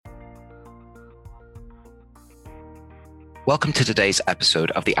Welcome to today's episode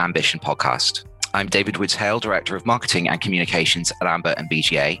of the Ambition podcast. I'm David Woods-Hale, Director of Marketing and Communications at Amber and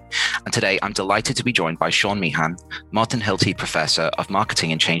BGA. And today I'm delighted to be joined by Seán Meehan, Martin Hilty Professor of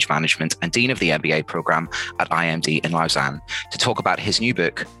Marketing and Change Management and Dean of the MBA program at IMD in Lausanne, to talk about his new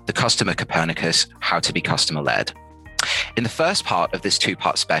book, The Customer Copernicus, How to be Customer-Led. In the first part of this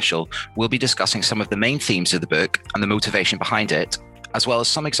two-part special, we'll be discussing some of the main themes of the book and the motivation behind it, as well as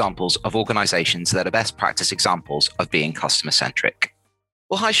some examples of organizations that are best practice examples of being customer-centric.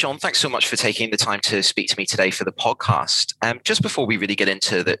 Well, hi, Seán. Thanks so much for taking the time to speak to me today for the podcast. Just before we really get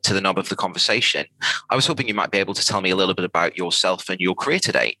into the nub of the conversation, I was hoping you might be able to tell me a little bit about yourself and your career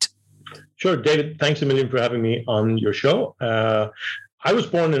to date. Sure, David. Thanks a million for having me on your show. I was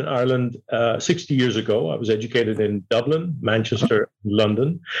born in Ireland 60 years ago. I was educated in Dublin, Manchester,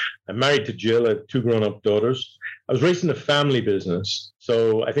 London. I'm married to Jill. I have two grown-up daughters. I was raised in a family business.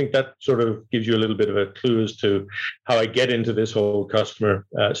 So I think that sort of gives you a little bit of a clue as to how I get into this whole customer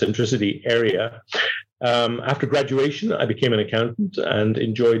centricity area. After graduation, I became an accountant and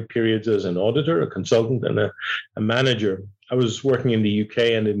enjoyed periods as an auditor, a consultant, and a manager. I was working in the UK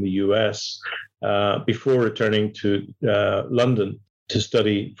and in the US before returning to London to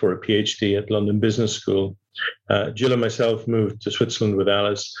study for a PhD at London Business School. Jill and myself moved to Switzerland with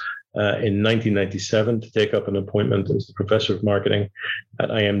Alice in 1997 to take up an appointment as the Professor of Marketing at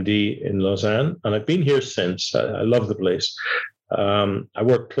IMD in Lausanne. And I've been here since. I love the place. I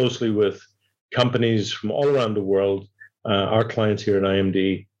work closely with companies from all around the world, our clients here at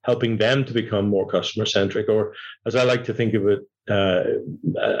IMD, helping them to become more customer-centric, or as I like to think of it,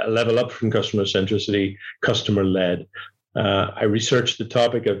 a level up from customer centricity, customer-led. I researched the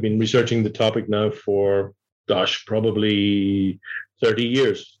topic. I've been researching the topic now for, probably 30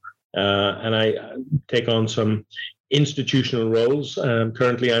 years. And I take on some institutional roles.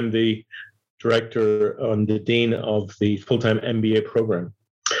 Currently, I'm the director and the dean of the full-time MBA program.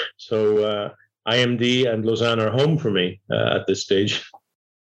 So IMD and Lausanne are home for me at this stage.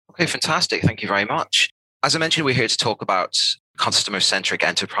 Okay, fantastic. Thank you very much. As I mentioned, we're here to talk about customer-centric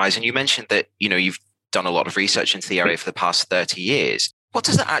enterprise. And you mentioned that, you've done a lot of research into the area for the past 30 years. What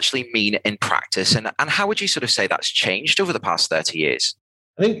does that actually mean in practice? And how would you sort of say that's changed over the past 30 years?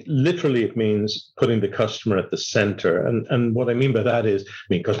 I think literally it means putting the customer at the center. And what I mean by that is,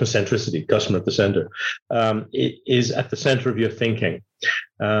 customer centricity, customer at the center, it is at the center of your thinking.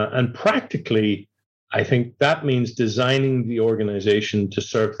 And practically, I think that means designing the organization to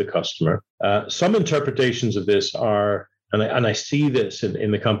serve the customer. Some interpretations of this are, and I see this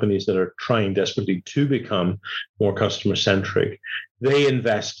in the companies that are trying desperately to become more customer-centric. They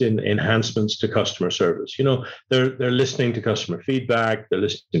invest in enhancements to customer service. They're listening to customer feedback. They're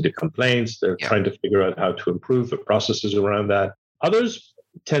listening to complaints. They're trying to figure out how to improve the processes around that. Others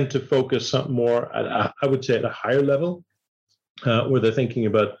tend to focus more at, I would say, at a higher level, where they're thinking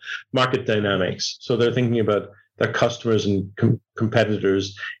about market dynamics. So they're thinking about their customers and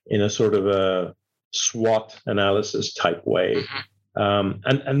competitors in a sort of a SWOT analysis type way.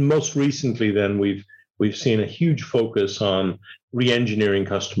 And most recently, then we've seen a huge focus on re-engineering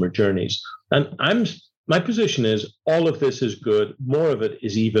customer journeys. And my position is all of this is good. More of it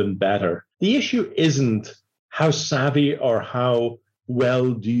is even better. The issue isn't how savvy or how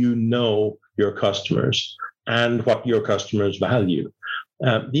well do you know your customers and what your customers value.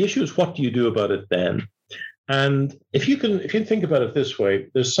 The issue is, what do you do about it then? And if you think about it this way,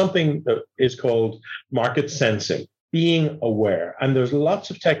 there's something that is called market sensing, being aware. And there's lots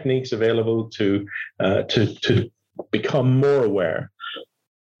of techniques available to become more aware.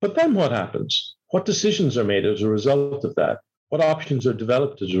 But then what happens? What decisions are made as a result of that? What options are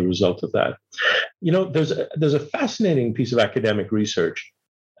developed as a result of that? There's a fascinating piece of academic research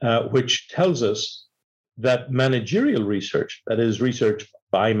which tells us that managerial research, that is research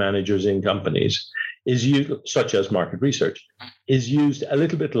by managers in companies, is used, such as market research, is used a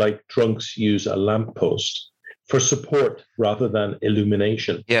little bit like drunks use a lamppost, for support rather than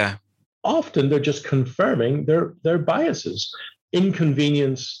illumination. Yeah. Often they're just confirming their biases.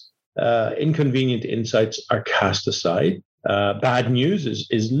 Inconvenient insights are cast aside. Bad news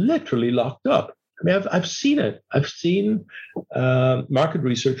is literally locked up. I've seen it. I've seen market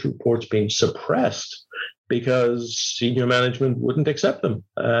research reports being suppressed because senior management wouldn't accept them,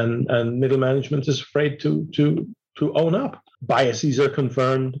 and middle management is afraid to own up. Biases are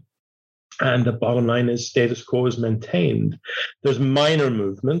confirmed, and the bottom line is status quo is maintained. There's minor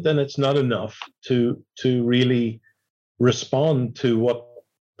movement, and it's not enough to really respond to what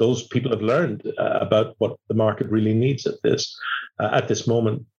those people have learned about what the market really needs at this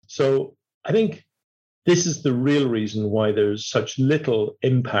moment. So I think this is the real reason why there's such little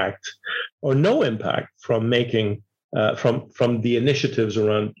impact or no impact from making from the initiatives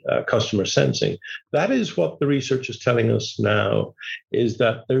around customer sensing. That is what the research is telling us now, is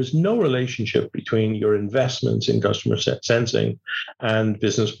that there's no relationship between your investments in customer sensing and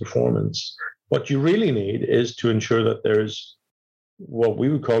business performance. What you really need is to ensure that there's what we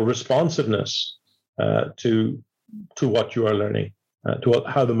would call responsiveness to what you are learning,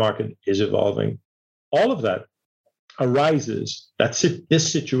 how the market is evolving. All of that arises,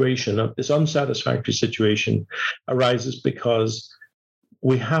 this situation, of this unsatisfactory situation, arises because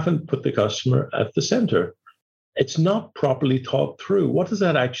we haven't put the customer at the center. It's not properly thought through. What does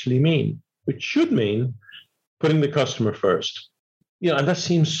that actually mean? Which should mean putting the customer first. And that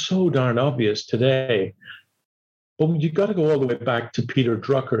seems so darn obvious today. But you've got to go all the way back to Peter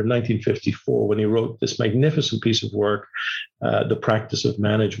Drucker in 1954 when he wrote this magnificent piece of work, The Practice of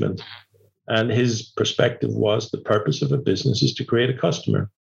Management. And his perspective was the purpose of a business is to create a customer.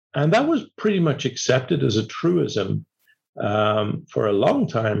 And that was pretty much accepted as a truism for a long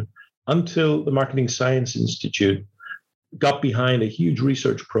time, until the Marketing Science Institute got behind a huge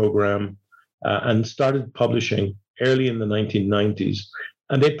research program and started publishing early in the 1990s.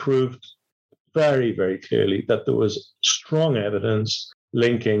 And they proved very, very clearly that there was strong evidence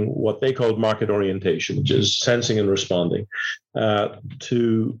linking what they called market orientation, which is sensing and responding,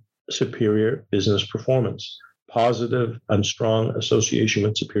 to superior business performance, positive and strong association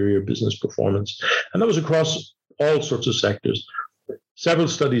with superior business performance. And that was across all sorts of sectors. Several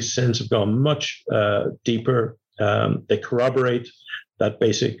studies since have gone much deeper. They corroborate that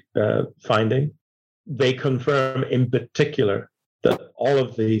basic finding. They confirm in particular that all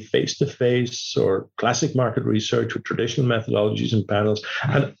of the face-to-face or classic market research with traditional methodologies and panels,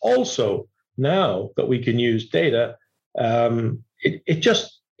 and also now that we can use data,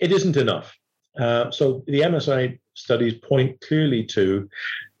 it isn't enough. So the MSI studies point clearly to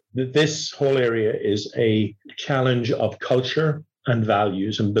that this whole area is a challenge of culture and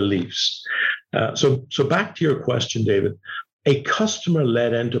values and beliefs. So back to your question, David, a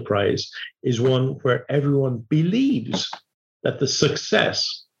customer-led enterprise is one where everyone believes that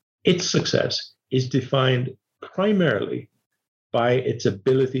its success is defined primarily by its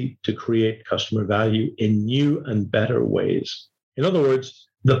ability to create customer value in new and better ways. In other words,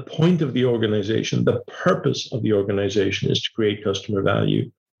 the point of the organization, the purpose of the organization is to create customer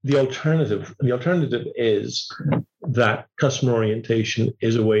value. The alternative is that customer orientation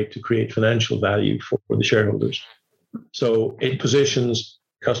is a way to create financial value for the shareholders. So it positions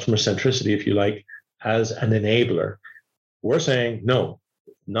customer centricity, if you like, as an enabler. We're saying, no,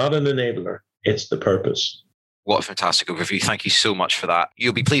 not an enabler. It's the purpose. What a fantastic overview. Thank you so much for that.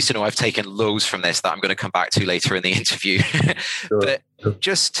 You'll be pleased to know I've taken loads from this that I'm going to come back to later in the interview. Sure. But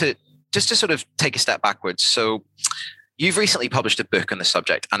just to sort of take a step backwards. So you've recently published a book on the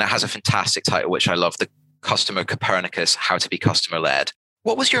subject, and it has a fantastic title, which I love, The Customer Copernicus, How to be Customer-Led.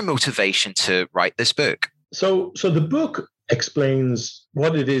 What was your motivation to write this book? So the book explains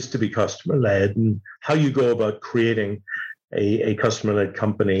what it is to be customer-led and how you go about creating a customer-led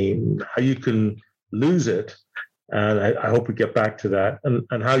company, and how you can lose it. And I hope we get back to that,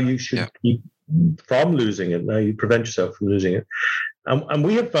 and how you should keep from losing it, and how you prevent yourself from losing it. And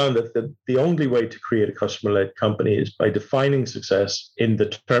we have found that the only way to create a customer-led company is by defining success in the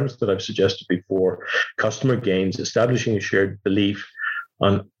terms that I've suggested before: customer gains, establishing a shared belief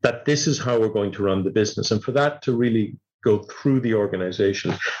on that this is how we're going to run the business. And for that to really go through the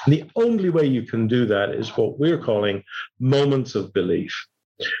organization, and the only way you can do that is what we're calling moments of belief.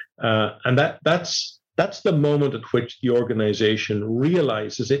 And that's the moment at which the organization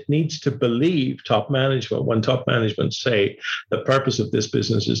realizes it needs to believe top management when top management say the purpose of this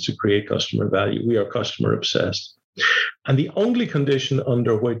business is to create customer value. We are customer obsessed. And the only condition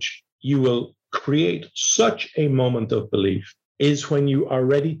under which you will create such a moment of belief is when you are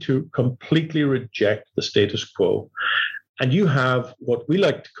ready to completely reject the status quo. And you have what we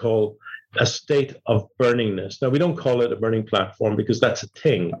like to call a state of burningness. Now, we don't call it a burning platform because that's a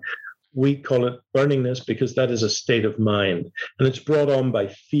thing. We call it burningness because that is a state of mind. And it's brought on by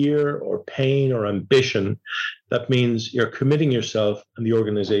fear or pain or ambition. That means you're committing yourself and the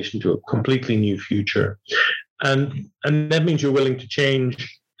organization to a completely new future. And that means you're willing to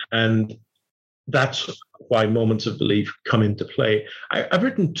change. And that's why moments of belief come into play. I've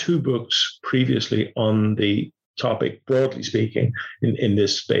written 2 books previously on the topic, broadly speaking, in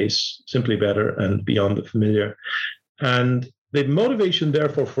this space, Simply Better and Beyond the Familiar. And the motivation,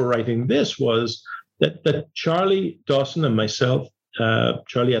 therefore, for writing this was that Charlie Dawson and myself,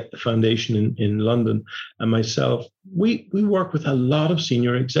 Charlie at the foundation in London, and myself, we work with a lot of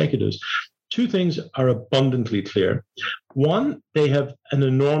senior executives. two things are abundantly clear. One, they have an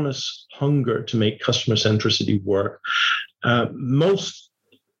enormous hunger to make customer centricity work. Most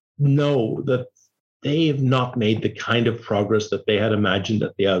know that they have not made the kind of progress that they had imagined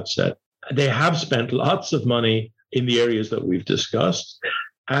at the outset. They have spent lots of money in the areas that we've discussed,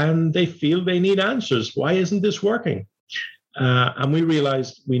 and they feel they need answers. Why isn't this working? And we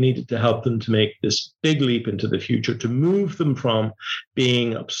realized we needed to help them to make this big leap into the future, to move them from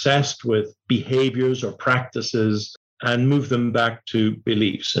being obsessed with behaviors or practices and move them back to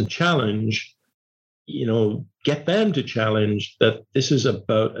beliefs and challenge, get them to challenge that this is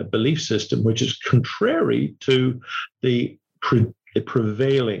about a belief system which is contrary to the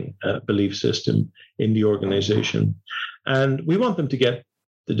prevailing belief system in the organization. And we want them to get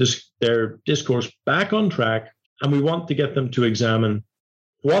their discourse back on track. And we want to get them to examine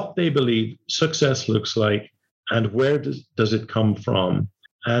what they believe success looks like and where does it come from.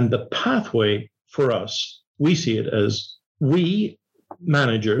 And the pathway for us, we see it as we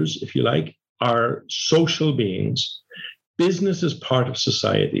managers, if you like, are social beings. Business is part of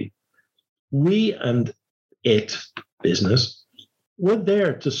society. We and it, business, we're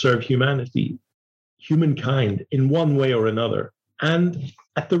there to serve humanity, humankind in one way or another. And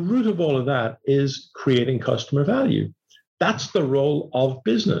at the root of all of that is creating customer value. That's the role of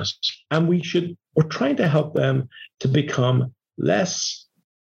business. And we're trying to help them to become less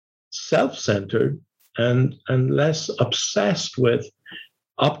self-centered and less obsessed with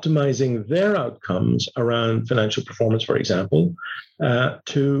optimizing their outcomes around financial performance, for example,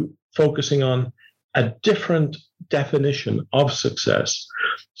 to focusing on a different definition of success.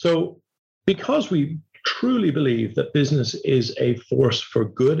 So because we truly believe that business is a force for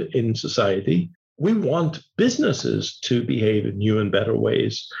good in society, we want businesses to behave in new and better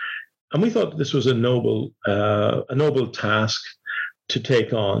ways. And we thought this was a noble task to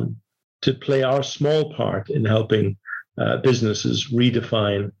take on, to play our small part in helping businesses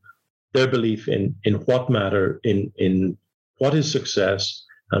redefine their belief in what matter, in what is success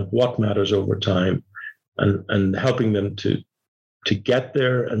and what matters over time, and helping them to get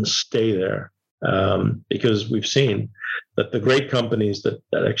there and stay there. Because we've seen that the great companies that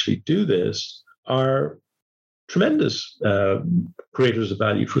actually do this are tremendous creators of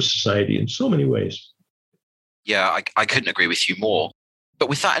value for society in so many ways. Yeah, I couldn't agree with you more. But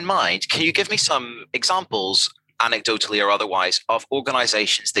with that in mind, can you give me some examples, anecdotally or otherwise, of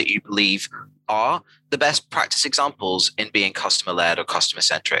organizations that you believe are the best practice examples in being customer-led or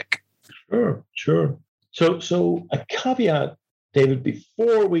customer-centric? Sure. So a caveat, David,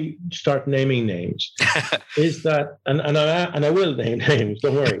 before we start naming names, is that, and I will name names,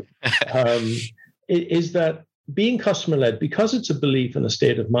 don't worry, is that being customer-led, because it's a belief and a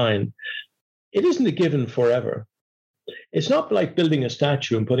state of mind, it isn't a given forever. It's not like building a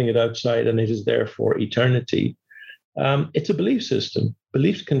statue and putting it outside and it is there for eternity. It's a belief system.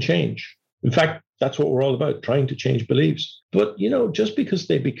 Beliefs can change. In fact, that's what we're all about, trying to change beliefs. But, just because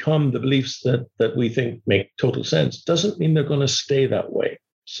they become the beliefs that we think make total sense doesn't mean they're going to stay that way.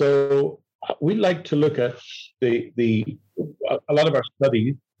 So we like to look at a lot of our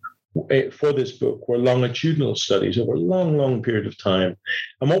studies for this book were longitudinal studies over a long period of time.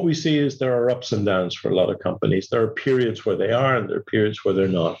 And what we see is there are ups and downs for a lot of companies. There are periods where they are and there are periods where they're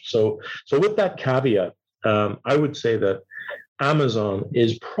not. So with that caveat, I would say that Amazon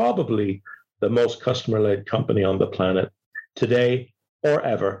is probably the most customer-led company on the planet today or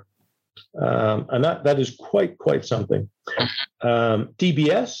ever. And that is quite something.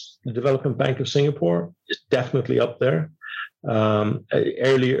 DBS, the Development Bank of Singapore, is definitely up there.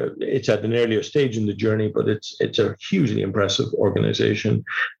 It's at an earlier stage in the journey, but it's a hugely impressive organization.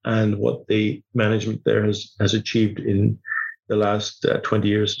 And what the management there has achieved in the last 20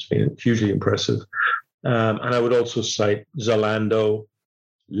 years has been hugely impressive. And I would also cite Zalando,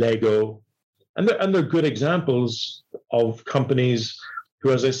 Lego, and they're good examples of companies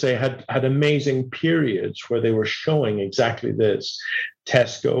who, as I say, had amazing periods where they were showing exactly this.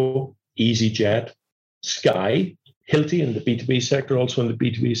 Tesco, EasyJet, Sky, Hilti in the B2B sector, also in the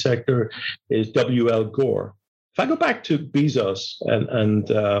B2B sector, is WL Gore. If I go back to Bezos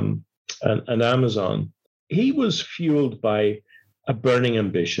and Amazon, he was fueled by a burning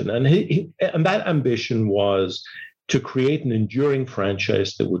ambition. And that ambition was to create an enduring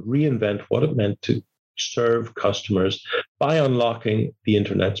franchise that would reinvent what it meant to serve customers by unlocking the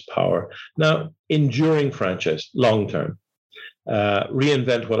internet's power. Now, enduring franchise, long term,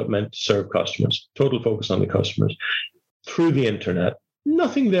 reinvent what it meant to serve customers, total focus on the customers through the internet.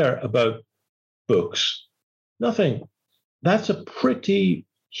 Nothing there about books, nothing. That's a pretty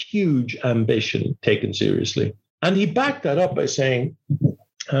huge ambition taken seriously. And he backed that up by saying,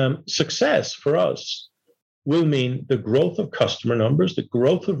 Success for us will mean the growth of customer numbers, the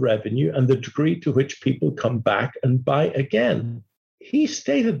growth of revenue, and the degree to which people come back and buy again. He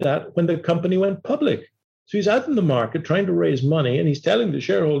stated that when the company went public. So he's out in the market trying to raise money, and he's telling the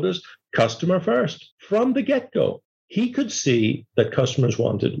shareholders, customer first, from the get-go. He could see that customers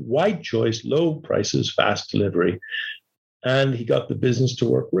wanted wide choice, low prices, fast delivery. And he got the business to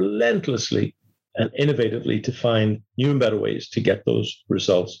work relentlessly and innovatively to find new and better ways to get those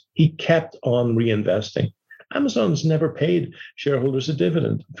results. He kept on reinvesting. Amazon's never paid shareholders a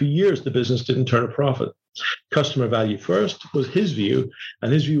dividend. For years, the business didn't turn a profit. Customer value first was his view,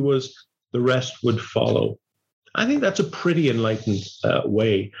 and his view was the rest would follow. I think that's a pretty enlightened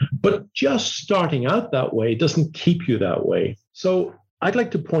way, but just starting out that way doesn't keep you that way. So I'd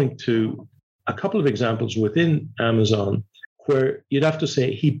like to point to a couple of examples within Amazon where you'd have to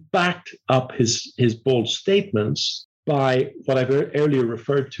say he backed up his bold statements by what I've earlier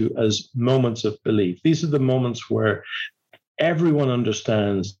referred to as moments of belief. These are the moments where everyone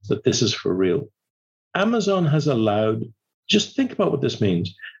understands that this is for real. Amazon has allowed, just think about what this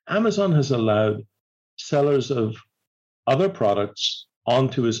means. Amazon has allowed sellers of other products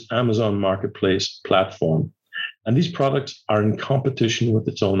onto his Amazon Marketplace platform. And these products are in competition with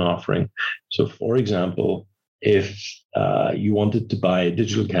its own offering. So, for example, if you wanted to buy a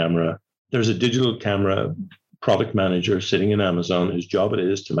digital camera, there's a digital camera product manager sitting in Amazon whose job it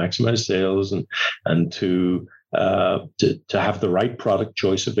is to maximize sales and to have the right product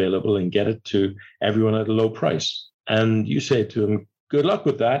choice available and get it to everyone at a low price. And you say to him, good luck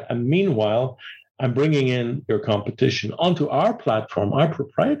with that. And meanwhile, I'm bringing in your competition onto our platform, our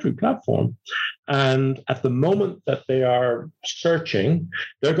proprietary platform. And at the moment that they are searching,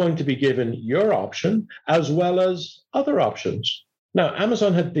 they're going to be given your option as well as other options. Now,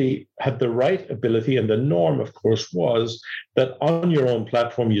 Amazon had the right ability, and the norm, of course, was that on your own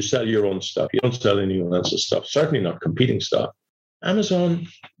platform, you sell your own stuff. You don't sell anyone else's stuff, certainly not competing stuff. Amazon,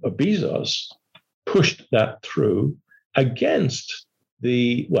 or Bezos, pushed that through against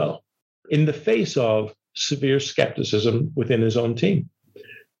in the face of severe skepticism within his own team.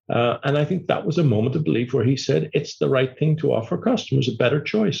 And I think that was a moment of belief where he said, it's the right thing to offer customers a better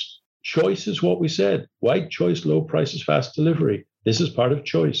choice. Choice is what we said. Wide choice, low prices, fast delivery. This is part of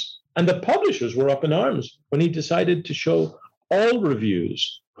choice. And the publishers were up in arms when he decided to show all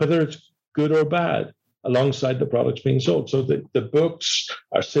reviews, whether it's good or bad, alongside the products being sold. So the books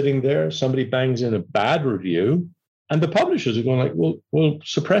are sitting there, somebody bangs in a bad review, and the publishers are going like, we'll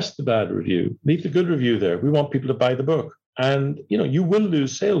suppress the bad review, leave the good review there. We want people to buy the book. And, you will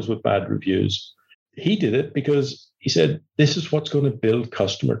lose sales with bad reviews. He did it because he said, this is what's going to build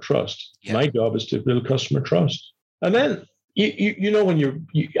customer trust. Yeah. My job is to build customer trust. And then, when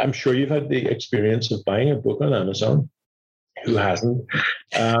I'm sure you've had the experience of buying a book on Amazon. Who hasn't?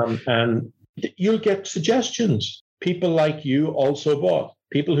 And you'll get suggestions. People like you also bought.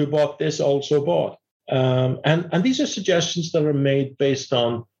 People who bought this also bought. And these are suggestions that are made based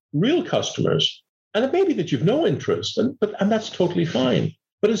on real customers. And it may be that you've no interest, and that's totally fine.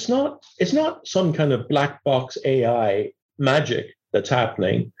 But it's not some kind of black box AI magic that's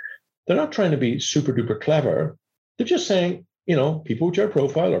happening. They're not trying to be super duper clever. They're just saying, people with your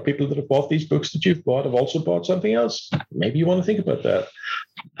profile or people that have bought these books that you've bought have also bought something else. Maybe you want to think about that.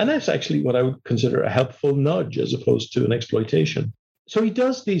 And that's actually what I would consider a helpful nudge as opposed to an exploitation. So he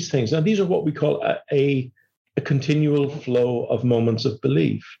does these things. And these are what we call a continual flow of moments of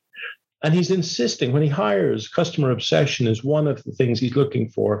belief. And he's insisting when he hires, customer obsession is one of the things he's looking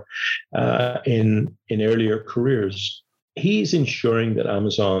for in earlier careers. He's ensuring that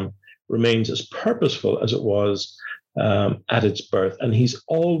Amazon remains as purposeful as it was at its birth. And he's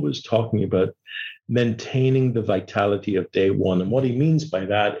always talking about maintaining the vitality of day one. And what he means by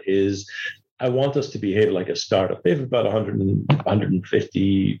that is, I want us to behave like a startup. They have about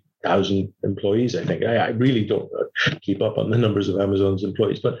 150,000 employees, I think. I really don't keep up on the numbers of Amazon's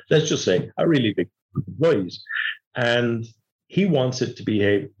employees, but let's just say a really big group of employees. And he wants it to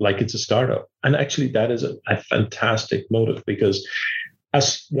behave like it's a startup. And actually, that is a fantastic motive, because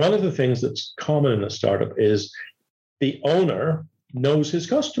as one of the things that's common in a startup is the owner knows his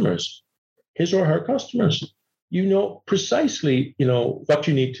customers, his or her customers. You know precisely, what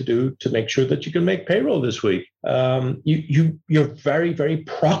you need to do to make sure that you can make payroll this week. You're very, very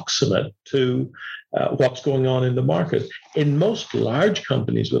proximate to what's going on in the market. In most large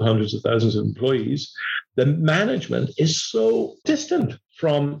companies with hundreds of thousands of employees, the management is so distant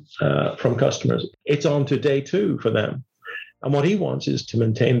from customers. It's on to day two for them. And what he wants is to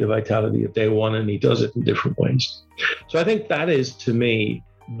maintain the vitality of day one, and he does it in different ways. So I think that is, to me,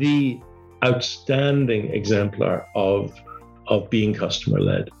 the outstanding exemplar of of being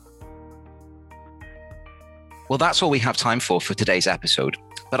customer-led. Well, that's all we have time for today's episode.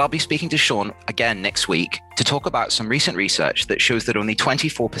 But I'll be speaking to Seán again next week to talk about some recent research that shows that only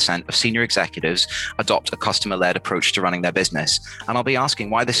 24% of senior executives adopt a customer-led approach to running their business. And I'll be asking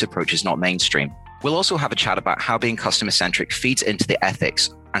why this approach is not mainstream. We'll also have a chat about how being customer-centric feeds into the ethics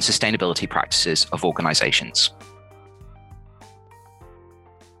and sustainability practices of organizations.